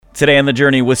Today on The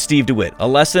Journey with Steve DeWitt, a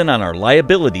lesson on our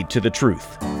liability to the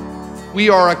truth. We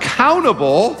are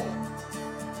accountable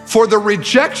for the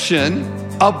rejection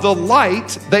of the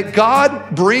light that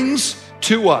God brings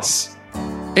to us.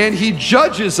 And He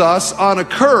judges us on a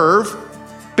curve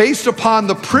based upon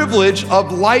the privilege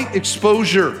of light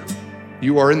exposure.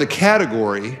 You are in the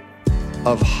category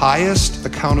of highest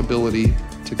accountability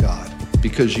to God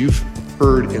because you've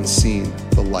heard and seen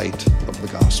the light of the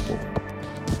gospel.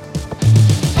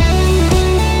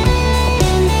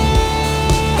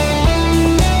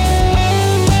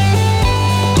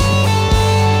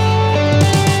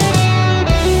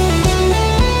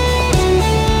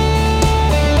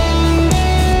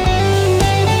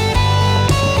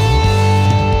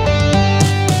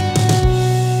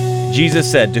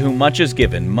 Jesus said, "To whom much is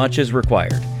given, much is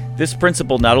required." This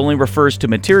principle not only refers to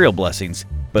material blessings,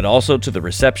 but also to the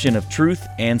reception of truth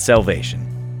and salvation.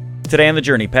 Today on The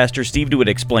Journey, Pastor Steve DeWitt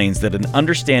explains that an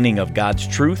understanding of God's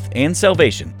truth and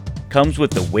salvation comes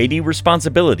with the weighty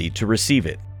responsibility to receive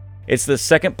it. It's the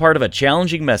second part of a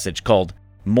challenging message called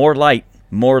More Light,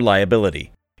 More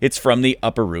Liability. It's from the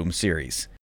Upper Room series.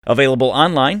 Available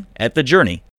online at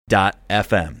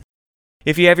thejourney.fm.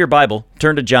 If you have your Bible,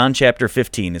 turn to John chapter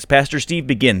 15 as Pastor Steve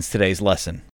begins today's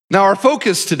lesson. Now, our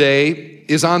focus today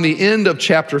is on the end of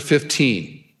chapter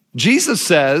 15. Jesus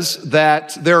says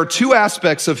that there are two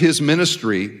aspects of His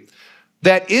ministry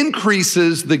that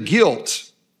increases the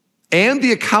guilt and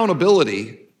the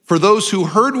accountability for those who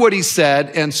heard what He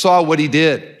said and saw what He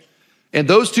did. And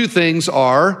those two things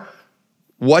are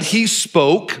what He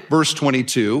spoke, verse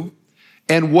 22,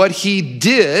 and what He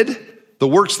did, the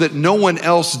works that no one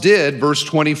else did, verse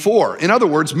 24. In other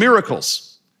words,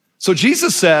 miracles. So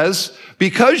Jesus says,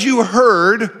 because you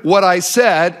heard what I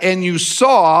said and you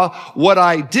saw what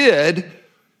I did,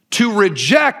 to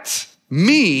reject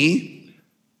me,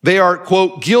 they are,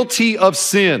 quote, guilty of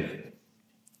sin.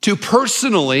 To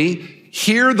personally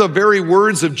hear the very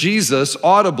words of Jesus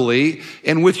audibly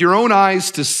and with your own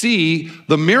eyes to see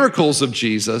the miracles of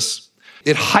Jesus,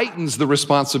 it heightens the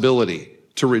responsibility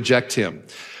to reject Him.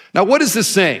 Now, what is this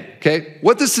saying? Okay,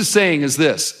 what this is saying is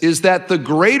this, is that the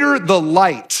greater the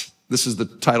light, this is the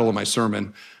title of my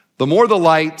sermon, the more the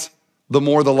light, the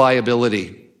more the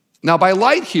liability. Now, by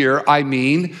light here, I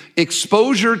mean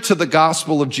exposure to the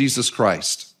gospel of Jesus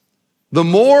Christ. The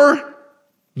more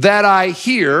that I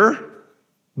hear,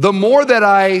 the more that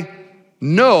I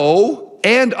know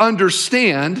and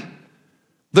understand,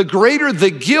 the greater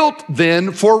the guilt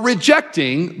then for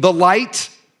rejecting the light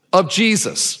of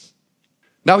Jesus.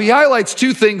 Now, He highlights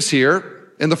two things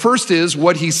here, and the first is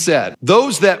what He said.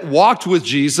 Those that walked with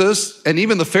Jesus, and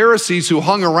even the Pharisees who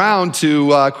hung around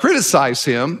to criticize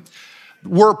Him,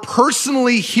 were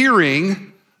personally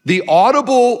hearing the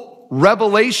audible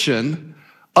revelation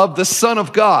of the Son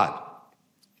of God.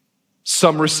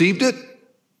 Some received it,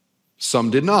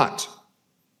 some did not.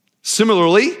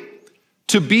 Similarly,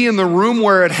 to be in the room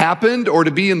where it happened or to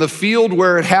be in the field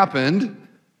where it happened,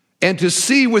 and to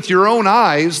see with your own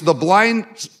eyes the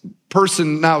blind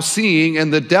person now seeing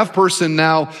and the deaf person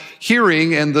now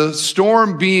hearing and the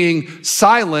storm being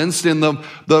silenced and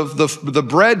the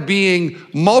bread being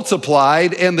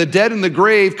multiplied and the dead in the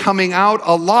grave coming out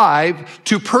alive,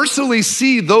 to personally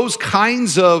see those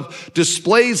kinds of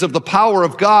displays of the power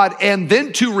of God and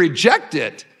then to reject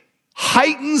it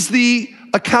heightens the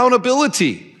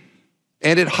accountability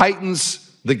and it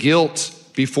heightens the guilt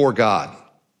before God.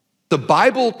 The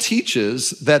Bible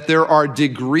teaches that there are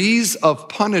degrees of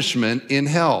punishment in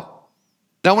hell.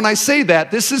 Now, when I say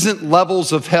that, this isn't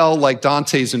levels of hell like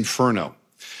Dante's Inferno.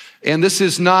 And this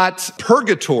is not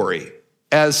purgatory,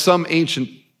 as some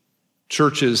ancient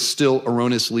churches still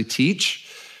erroneously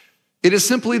teach. It is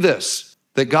simply this,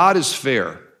 that God is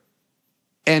fair.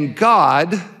 And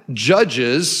God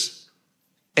judges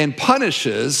and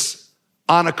punishes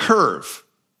on a curve.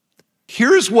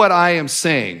 Here's what I am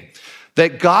saying.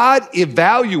 That God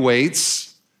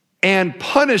evaluates and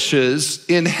punishes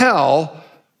in hell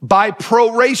by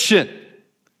proration.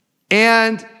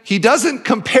 And He doesn't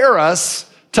compare us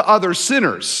to other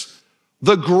sinners.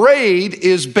 The grade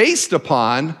is based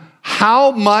upon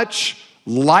how much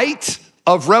light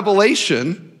of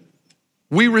revelation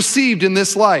we received in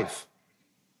this life,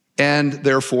 and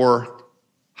therefore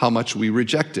how much we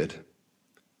rejected.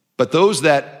 But those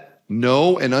that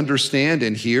know and understand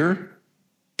and hear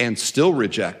and still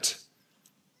reject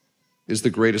is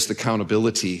the greatest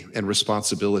accountability and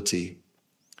responsibility.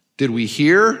 Did we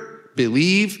hear,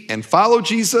 believe, and follow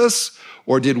Jesus,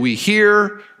 or did we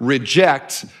hear,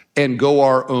 reject, and go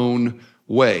our own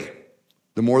way?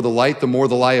 The more the light, the more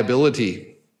the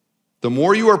liability. The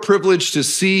more you are privileged to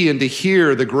see and to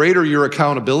hear, the greater your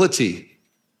accountability.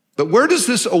 But where does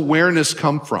this awareness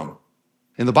come from?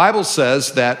 And the Bible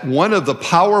says that one of the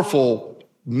powerful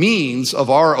means of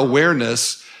our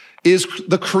awareness is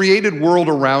the created world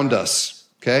around us,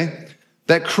 okay?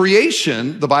 That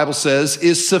creation, the Bible says,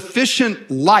 is sufficient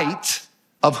light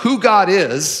of who God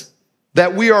is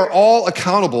that we are all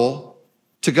accountable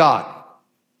to God.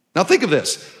 Now think of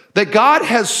this, that God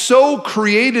has so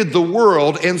created the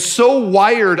world and so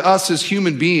wired us as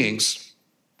human beings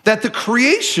that the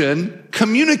creation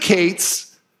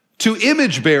communicates to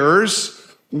image bearers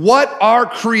what our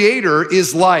Creator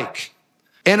is like,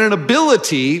 and an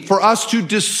ability for us to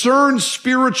discern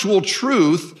spiritual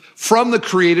truth from the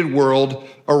created world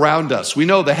around us. We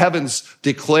know the heavens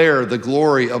declare the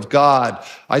glory of God.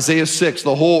 Isaiah 6,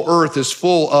 the whole earth is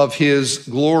full of His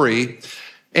glory.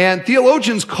 And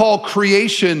theologians call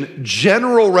creation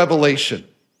general revelation.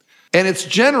 And it's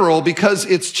general because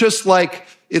it's like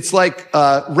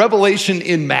revelation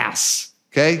in mass,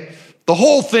 okay? The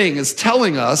whole thing is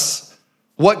telling us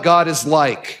what God is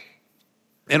like.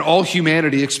 And all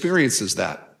humanity experiences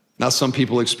that. Now, some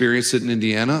people experience it in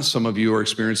Indiana. Some of you are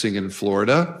experiencing it in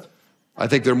Florida. I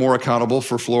think they're more accountable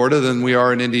for Florida than we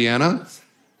are in Indiana.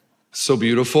 So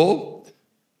beautiful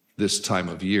this time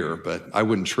of year, but I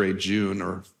wouldn't trade June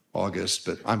or August,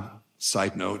 but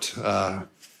side note.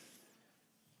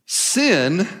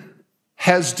 Sin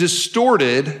has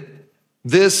distorted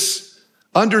this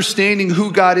understanding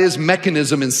who God is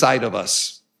mechanism inside of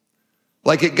us.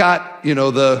 Like it got,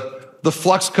 the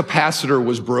flux capacitor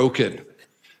was broken.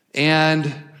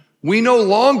 And we no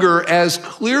longer, as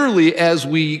clearly as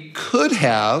we could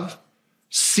have,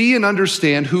 see and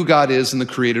understand who God is in the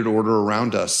created order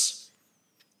around us.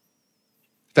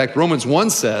 In fact, Romans 1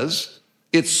 says,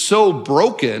 it's so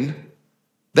broken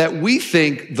that we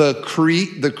think the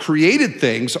created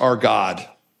things are God.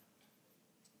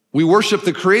 We worship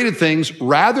the created things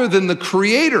rather than the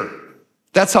Creator.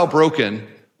 That's how broken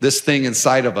this thing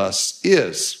inside of us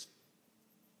is.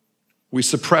 We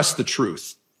suppress the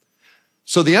truth.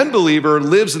 So the unbeliever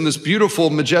lives in this beautiful,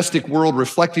 majestic world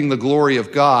reflecting the glory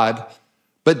of God,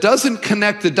 but doesn't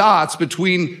connect the dots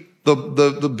between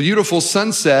the beautiful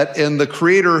sunset and the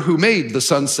Creator who made the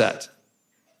sunset.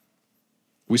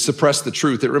 We suppress the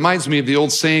truth. It reminds me of the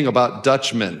old saying about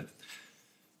Dutchmen.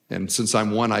 And since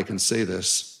I'm one, I can say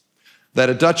this, that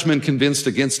a Dutchman convinced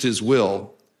against his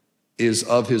will is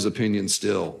of his opinion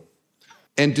still.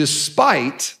 And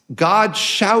despite God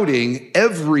shouting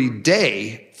every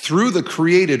day through the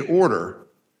created order,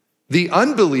 the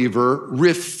unbeliever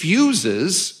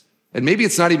refuses, and maybe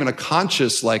it's not even a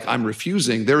conscious, like I'm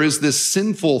refusing, there is this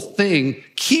sinful thing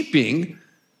keeping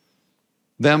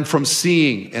them from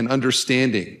seeing and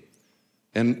understanding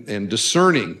and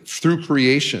discerning through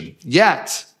creation.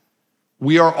 Yet,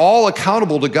 we are all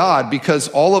accountable to God because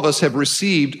all of us have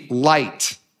received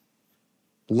light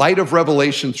of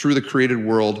revelation through the created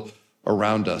world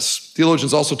around us.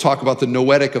 Theologians also talk about the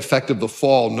noetic effect of the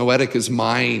fall. Noetic is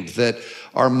mind, that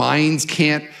our minds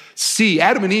can't see.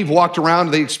 Adam and Eve walked around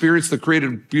and they experienced the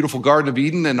created beautiful Garden of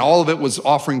Eden, and all of it was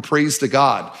offering praise to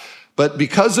God. But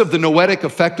because of the noetic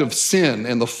effect of sin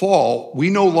and the fall, we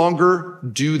no longer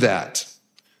do that.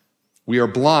 We are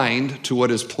blind to what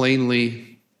is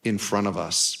plainly in front of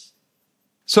us.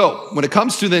 So when it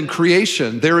comes to then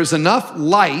creation, there is enough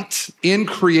light in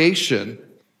creation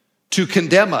to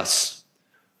condemn us,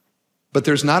 but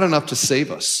there's not enough to save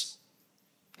us,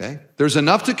 okay? There's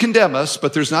enough to condemn us,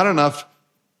 but there's not enough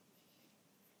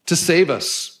to save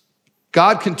us.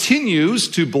 God continues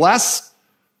to bless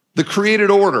the created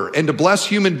order and to bless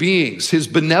human beings, His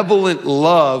benevolent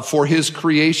love for His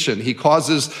creation. He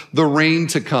causes the rain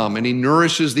to come and He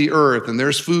nourishes the earth, and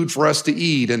there's food for us to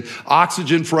eat and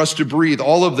oxygen for us to breathe.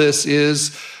 All of this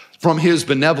is from His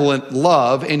benevolent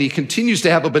love, and He continues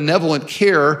to have a benevolent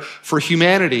care for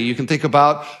humanity. You can think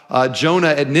about Jonah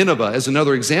at Nineveh as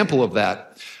another example of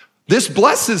that. This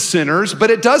blesses sinners, but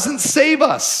it doesn't save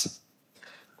us.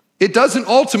 It doesn't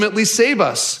ultimately save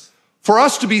us. For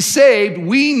us to be saved,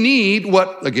 we need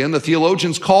what, again, the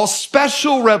theologians call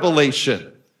special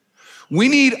revelation. We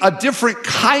need a different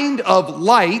kind of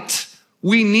light.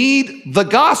 We need the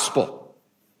gospel,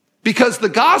 because the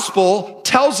gospel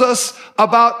tells us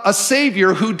about a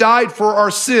Savior who died for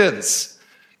our sins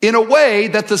in a way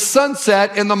that the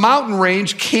sunset and the mountain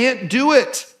range can't do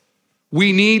it.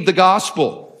 We need the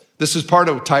gospel. This is tied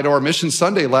to our Mission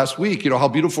Sunday last week. How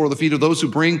beautiful are the feet of those who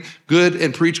bring good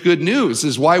and preach good news.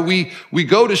 This is why we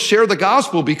go to share the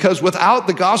gospel, because without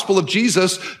the gospel of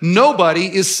Jesus, nobody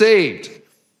is saved.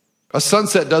 A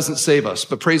sunset doesn't save us,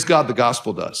 but praise God, the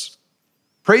gospel does.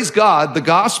 Praise God, the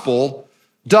gospel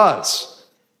does.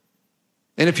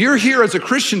 And if you're here as a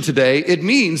Christian today, it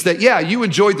means that, yeah, you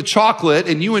enjoyed the chocolate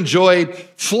and you enjoyed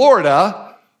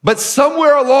Florida, but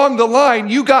somewhere along the line,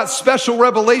 you got special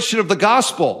revelation of the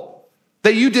gospel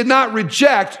that you did not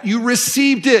reject. You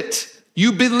received it.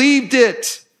 You believed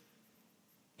it.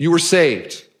 You were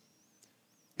saved.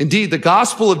 Indeed, the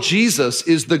gospel of Jesus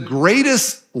is the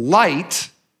greatest light,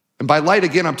 and by light,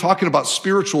 again, I'm talking about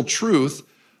spiritual truth,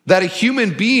 that a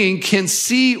human being can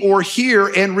see or hear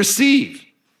and receive.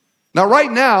 Now,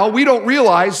 right now, we don't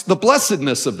realize the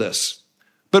blessedness of this.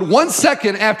 But 1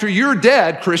 second after you're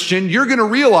dead, Christian, you're going to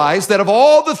realize that of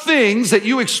all the things that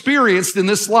you experienced in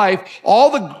this life, all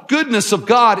the goodness of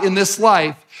God in this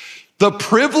life, the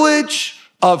privilege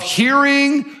of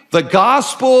hearing the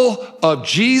gospel of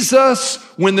Jesus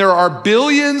when there are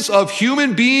billions of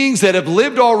human beings that have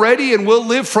lived already and will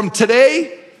live from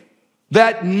today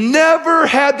that never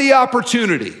had the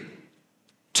opportunity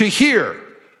to hear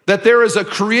that there is a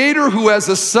creator who has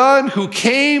a son who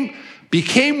came,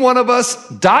 became one of us,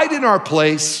 died in our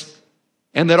place,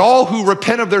 and that all who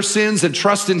repent of their sins and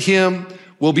trust in him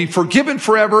will be forgiven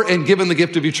forever and given the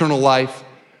gift of eternal life.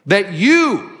 That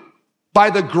you, by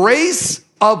the grace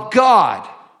of God,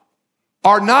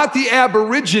 are not the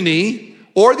Aborigine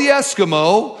or the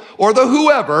Eskimo or the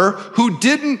whoever who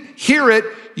didn't hear it.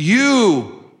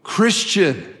 You,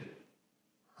 Christian,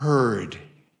 heard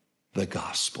the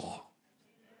gospel.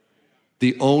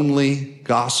 The only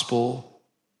gospel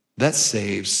that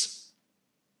saves.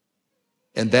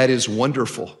 And that is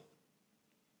wonderful.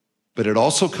 But it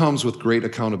also comes with great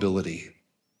accountability.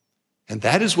 And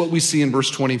that is what we see in verse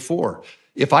 24.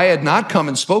 If I had not come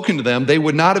and spoken to them, they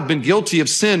would not have been guilty of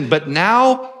sin. But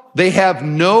now they have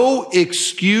no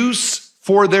excuse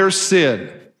for their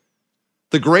sin.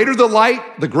 The greater the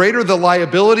light, the greater the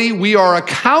liability. We are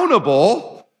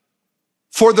accountable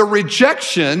for the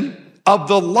rejection of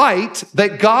the light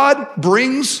that God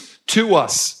brings to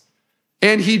us.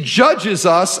 And he judges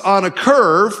us on a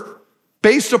curve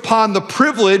based upon the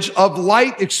privilege of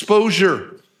light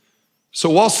exposure. So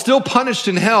while still punished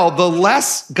in hell, the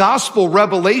less gospel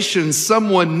revelation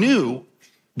someone knew,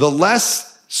 the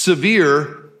less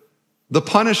severe the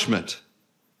punishment.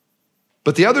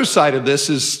 But the other side of this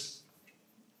is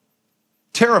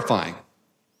terrifying.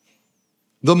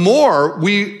 The more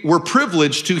we were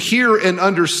privileged to hear and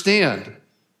understand,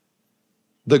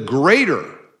 the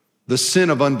greater the sin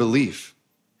of unbelief.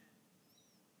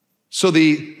 So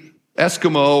the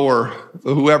Eskimo or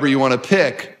whoever you want to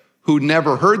pick, who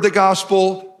never heard the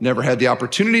gospel, never had the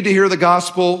opportunity to hear the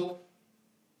gospel,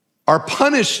 are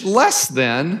punished less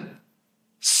than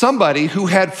somebody who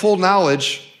had full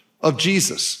knowledge of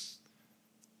Jesus.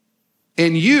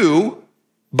 And you,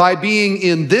 by being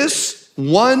in this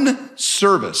one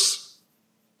service,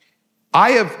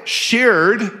 I have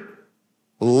shared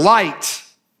light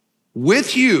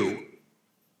with you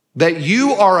that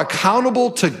you are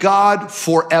accountable to God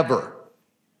forever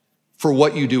for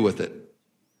what you do with it.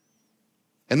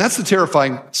 And that's the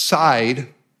terrifying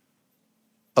side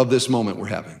of this moment we're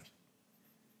having.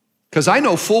 Because I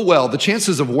know full well the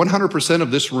chances of 100%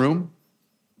 of this room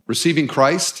receiving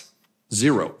Christ,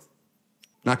 0.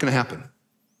 Not going to happen.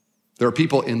 There are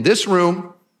people in this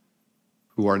room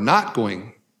who are not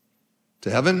going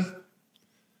to heaven,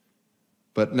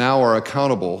 but now are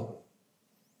accountable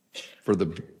for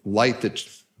the light that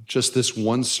just this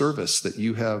one service that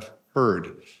you have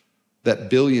heard, that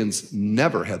billions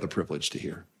never had the privilege to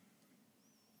hear.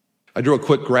 I drew a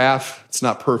quick graph. It's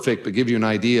not perfect, but give you an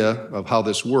idea of how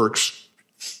this works.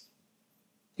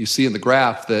 You see in the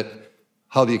graph that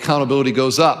how the accountability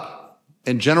goes up.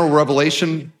 In general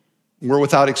revelation, we're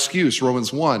without excuse,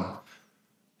 Romans 1.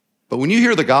 But when you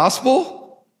hear the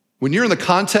gospel, when you're in the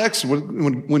context,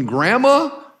 when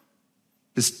grandma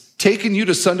is taking you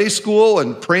to Sunday school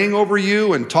and praying over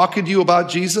you and talking to you about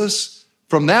Jesus,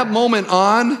 from that moment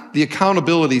on, the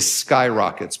accountability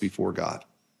skyrockets before God.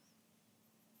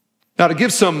 Now, to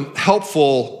give some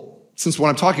helpful, since what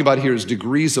I'm talking about here is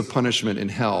degrees of punishment in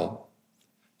hell,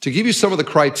 to give you some of the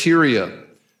criteria,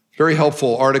 very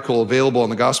helpful article available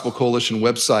on the Gospel Coalition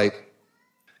website,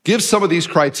 gives some of these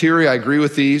criteria. I agree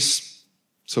with these.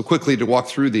 So quickly to walk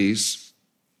through these.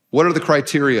 What are the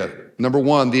criteria? Number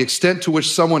 1, the extent to which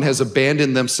someone has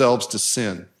abandoned themselves to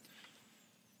sin.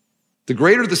 The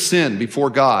greater the sin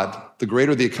before God, the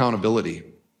greater the accountability.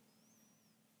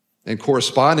 And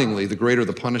correspondingly, the greater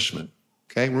the punishment.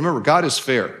 Okay? Remember, God is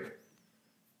fair.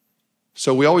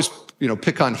 So we always,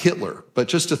 pick on Hitler, but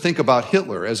just to think about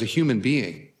Hitler as a human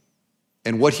being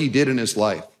and what he did in his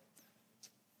life.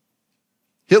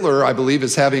 Hitler, I believe,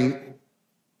 is having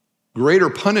greater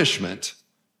punishment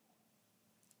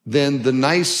than the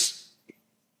nice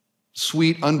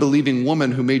sweet, unbelieving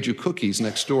woman who made you cookies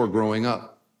next door growing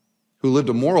up, who lived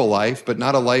a moral life, but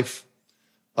not a life,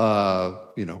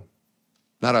 not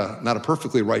a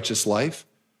perfectly righteous life.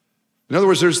 In other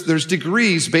words, there's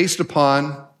degrees based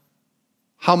upon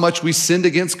how much we sinned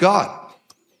against God.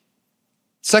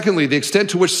 Secondly, the extent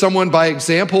to which someone by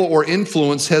example or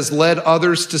influence has led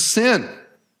others to sin.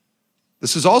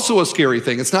 This is also a scary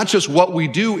thing. It's not just what we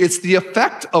do, it's the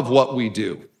effect of what we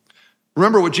do.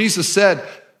 Remember what Jesus said?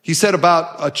 He said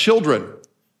about children,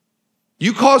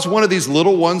 you cause one of these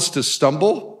little ones to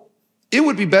stumble, it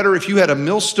would be better if you had a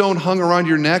millstone hung around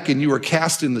your neck and you were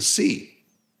cast in the sea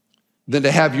than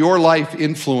to have your life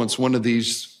influence one of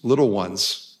these little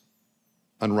ones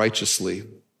unrighteously.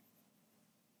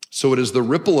 So it is the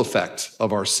ripple effect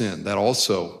of our sin that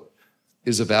also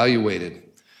is evaluated.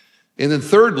 And then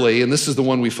thirdly, and this is the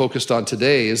one we focused on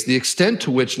today, is the extent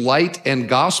to which light and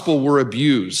gospel were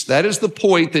abused. That is the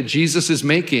point that Jesus is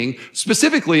making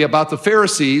specifically about the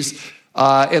Pharisees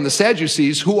and the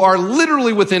Sadducees, who are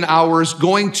literally within hours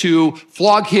going to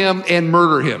flog him and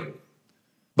murder him.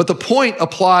 But the point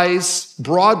applies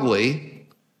broadly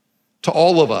to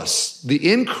all of us.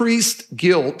 The increased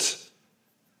guilt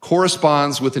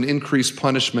corresponds with an increased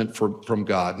punishment from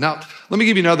God. Now, let me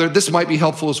give you another. This might be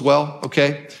helpful as well,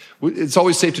 okay? It's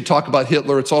always safe to talk about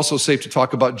Hitler. It's also safe to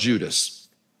talk about Judas.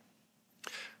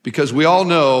 Because we all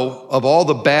know of all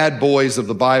the bad boys of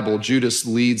the Bible, Judas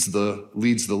leads the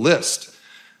list.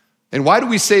 And why do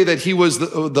we say that he was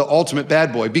the ultimate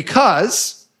bad boy?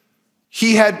 Because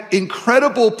he had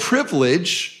incredible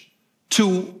privilege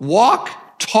to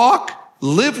walk, talk,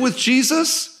 live with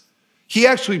Jesus. He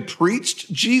actually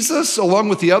preached Jesus along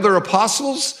with the other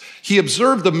apostles. He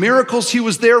observed the miracles. He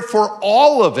was there for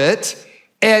all of it.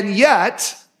 And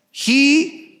yet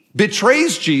he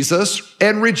betrays Jesus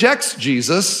and rejects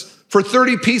Jesus for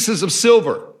 30 pieces of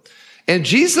silver. And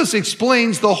Jesus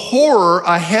explains the horror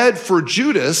ahead for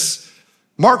Judas.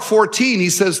 Mark 14, he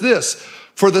says this,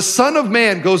 "For the Son of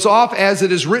Man goes off as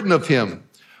it is written of him,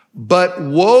 but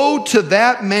woe to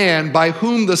that man by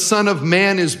whom the Son of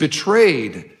Man is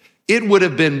betrayed. It would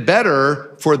have been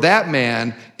better for that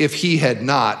man if he had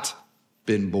not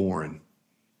been born."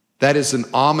 That is an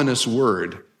ominous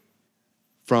word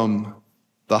from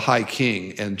the high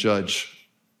king and judge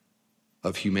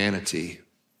of humanity.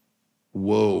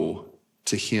 Woe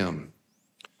to him.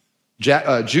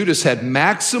 Judas had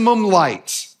maximum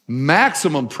light,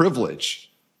 maximum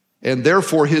privilege, and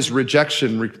therefore his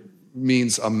rejection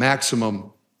means a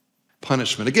maximum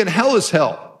punishment. Again, hell is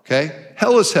hell, okay?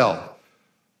 Hell is hell.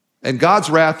 And God's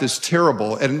wrath is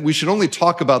terrible, and we should only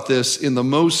talk about this in the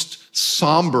most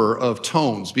somber of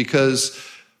tones because,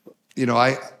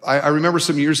 I remember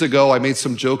some years ago I made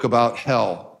some joke about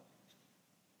hell,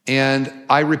 and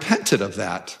I repented of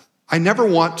that. I never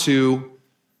want to,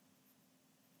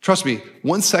 trust me,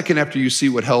 1 second after you see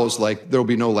what hell is like, there will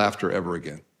be no laughter ever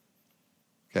again,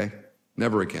 okay?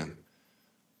 Never again.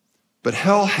 But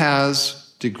hell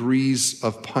has degrees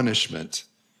of punishment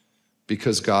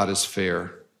because God is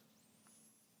fair.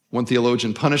 One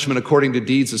theologian, punishment according to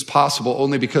deeds is possible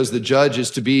only because the judge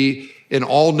is to be an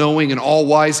all-knowing and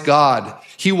all-wise God.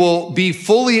 He will be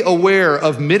fully aware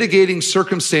of mitigating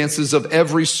circumstances of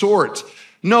every sort.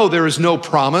 No, there is no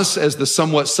promise, as the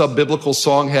somewhat sub-biblical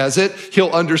song has it. He'll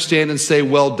understand and say,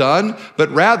 well done,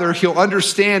 but rather he'll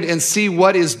understand and see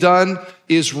what is done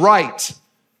is right.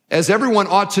 As everyone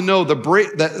ought to know, to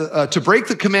break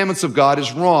the commandments of God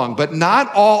is wrong, but not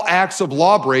all acts of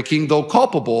law-breaking, though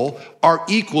culpable, are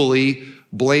equally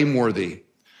blameworthy.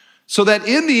 So that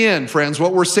in the end, friends,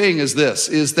 what we're saying is this,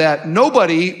 is that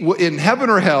nobody in heaven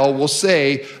or hell will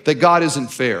say that God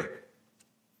isn't fair.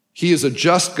 He is a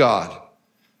just God.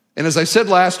 And as I said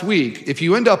last week, if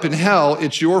you end up in hell,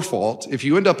 it's your fault. If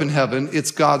you end up in heaven,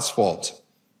 it's God's fault.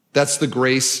 That's the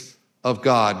grace of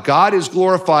God. God is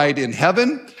glorified in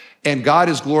heaven, and God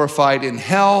is glorified in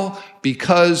hell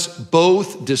because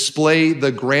both display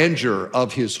the grandeur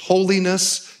of his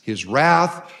holiness, his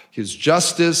wrath, his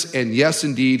justice, and yes,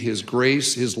 indeed, his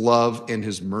grace, his love, and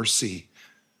his mercy.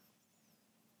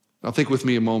 Now think with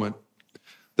me a moment.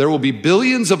 There will be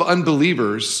billions of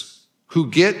unbelievers who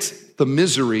get the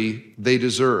misery they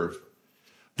deserve.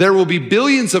 There will be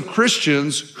billions of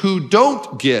Christians who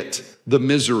don't get the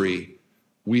misery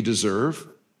we deserve.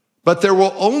 But there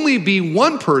will only be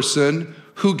one person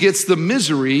who gets the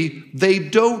misery they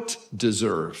don't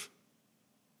deserve.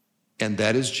 And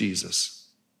that is Jesus.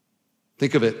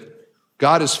 Think of it.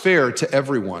 God is fair to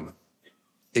everyone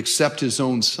except his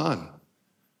own son,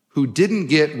 who didn't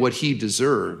get what he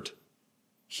deserved.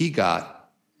 He got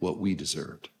what we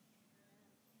deserved.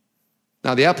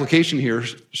 Now, the application here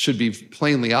should be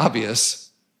plainly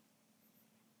obvious.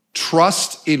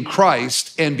 trust in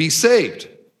Christ and be saved.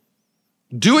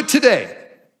 Do it today.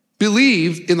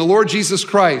 Believe in the Lord Jesus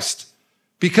Christ,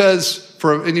 because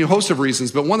for any host of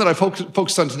reasons, but one that I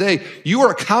focused on today, you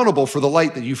are accountable for the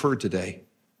light that you've heard today.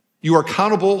 You are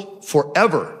accountable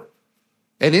forever.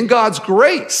 And in God's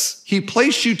grace, he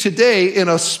placed you today in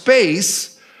a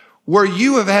space where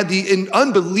you have had the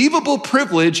unbelievable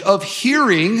privilege of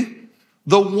hearing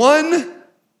the one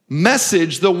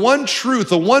message, the one truth,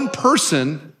 the one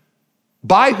person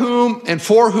by whom and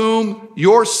for whom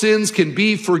your sins can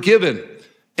be forgiven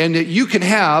and that you can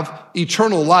have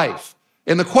eternal life.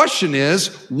 And the question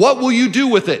is, what will you do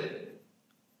with it?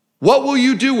 What will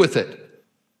you do with it?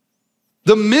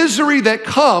 The misery that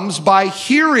comes by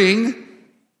hearing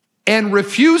and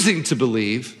refusing to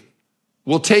believe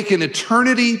will take an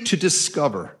eternity to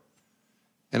discover.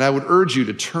 And I would urge you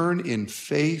to turn in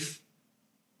faith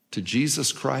to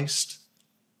Jesus Christ,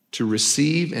 to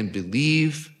receive and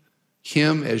believe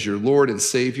him as your Lord and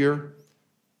Savior.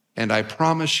 And I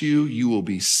promise you, you will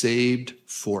be saved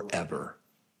forever.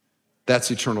 That's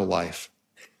eternal life.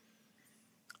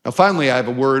 Now, finally, I have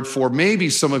a word for maybe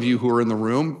some of you who are in the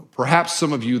room, perhaps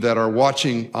some of you that are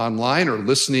watching online or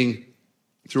listening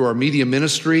through our media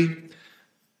ministry.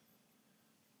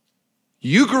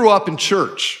 You grew up in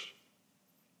church,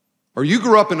 or you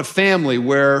grew up in a family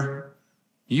where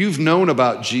you've known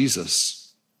about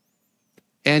Jesus,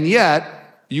 and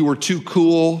yet you were too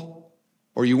cool,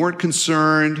 or you weren't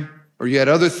concerned, or you had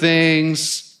other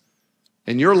things,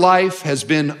 and your life has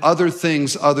been other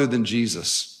things other than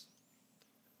Jesus.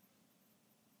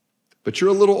 But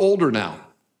you're a little older now,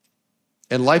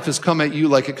 and life has come at you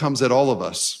like it comes at all of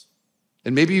us.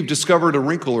 And maybe you've discovered a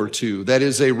wrinkle or two that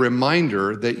is a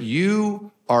reminder that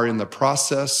you are in the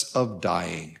process of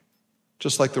dying,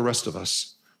 just like the rest of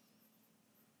us.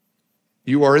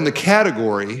 You are in the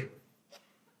category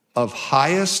of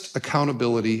highest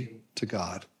accountability to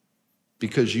God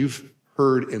because you've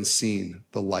heard and seen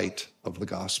the light of the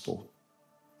gospel.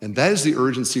 And that is the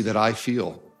urgency that I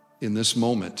feel in this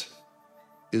moment,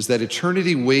 is that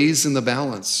eternity weighs in the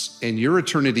balance and your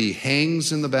eternity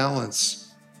hangs in the balance.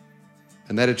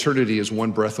 And that eternity is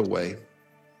one breath away.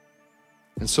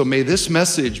 And so may this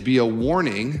message be a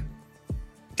warning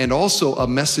and also a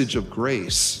message of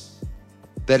grace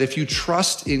that if you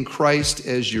trust in Christ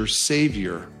as your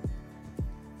Savior,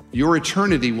 your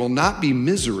eternity will not be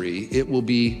misery, it will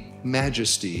be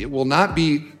majesty. It will not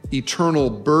be eternal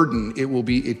burden, it will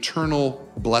be eternal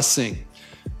blessing.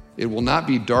 It will not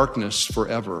be darkness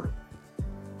forever,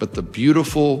 but the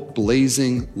beautiful,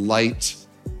 blazing light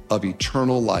of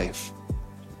eternal life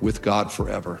with God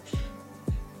forever.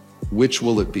 Which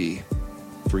will it be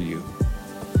for you?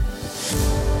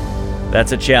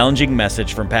 That's a challenging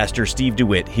message from Pastor Steve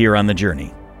DeWitt here on The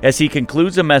Journey, as he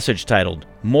concludes a message titled,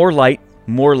 More Light,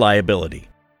 More Liability.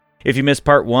 If you missed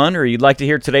part 1 or you'd like to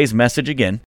hear today's message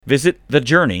again, visit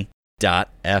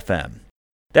thejourney.fm.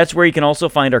 That's where you can also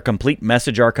find our complete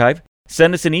message archive,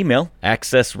 send us an email,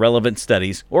 access relevant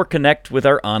studies, or connect with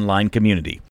our online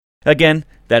community. Again,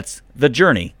 that's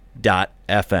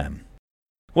thejourney.fm.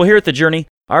 Well, here at The Journey,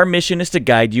 our mission is to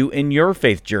guide you in your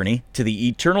faith journey to the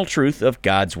eternal truth of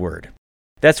God's Word.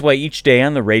 That's why each day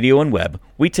on the radio and web,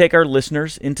 we take our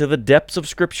listeners into the depths of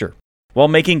Scripture, while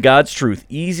making God's truth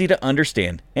easy to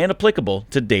understand and applicable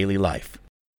to daily life.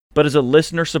 But as a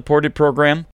listener-supported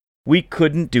program, we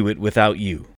couldn't do it without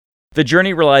you. The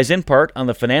Journey relies in part on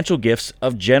the financial gifts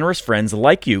of generous friends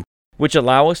like you, which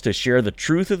allow us to share the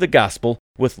truth of the gospel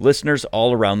with listeners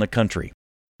all around the country.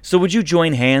 So would you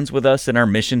join hands with us in our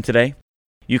mission today?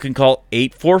 You can call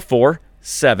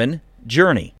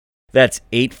 844-7-JOURNEY. That's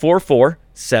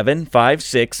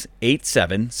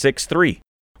 844-756-8763.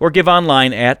 Or give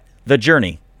online at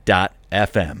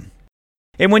thejourney.fm.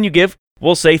 And when you give,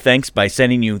 we'll say thanks by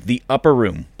sending you The Upper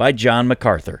Room by John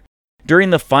MacArthur. During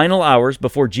the final hours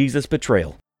before Jesus'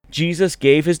 betrayal, Jesus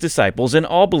gave his disciples and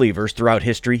all believers throughout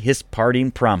history his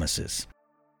parting promises.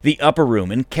 The Upper Room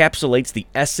encapsulates the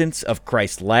essence of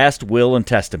Christ's last will and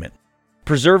testament,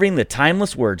 preserving the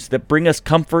timeless words that bring us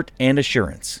comfort and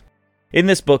assurance. In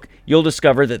this book, you'll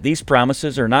discover that these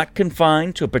promises are not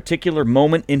confined to a particular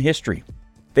moment in history.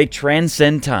 They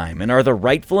transcend time and are the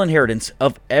rightful inheritance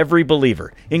of every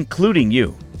believer, including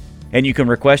you. And you can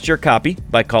request your copy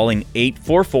by calling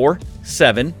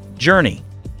 844-7-JOURNEY.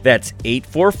 That's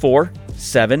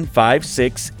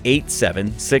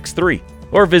 844-756-8763.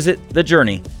 Or visit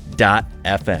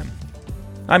thejourney.fm.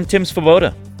 I'm Tim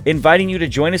Svoboda, inviting you to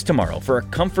join us tomorrow for a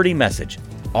comforting message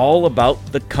all about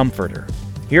the Comforter.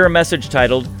 Hear a message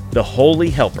titled, The Holy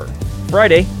Helper,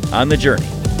 Friday on The Journey.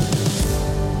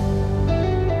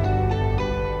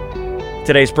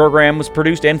 Today's program was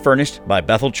produced and furnished by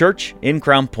Bethel Church in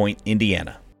Crown Point,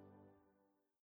 Indiana.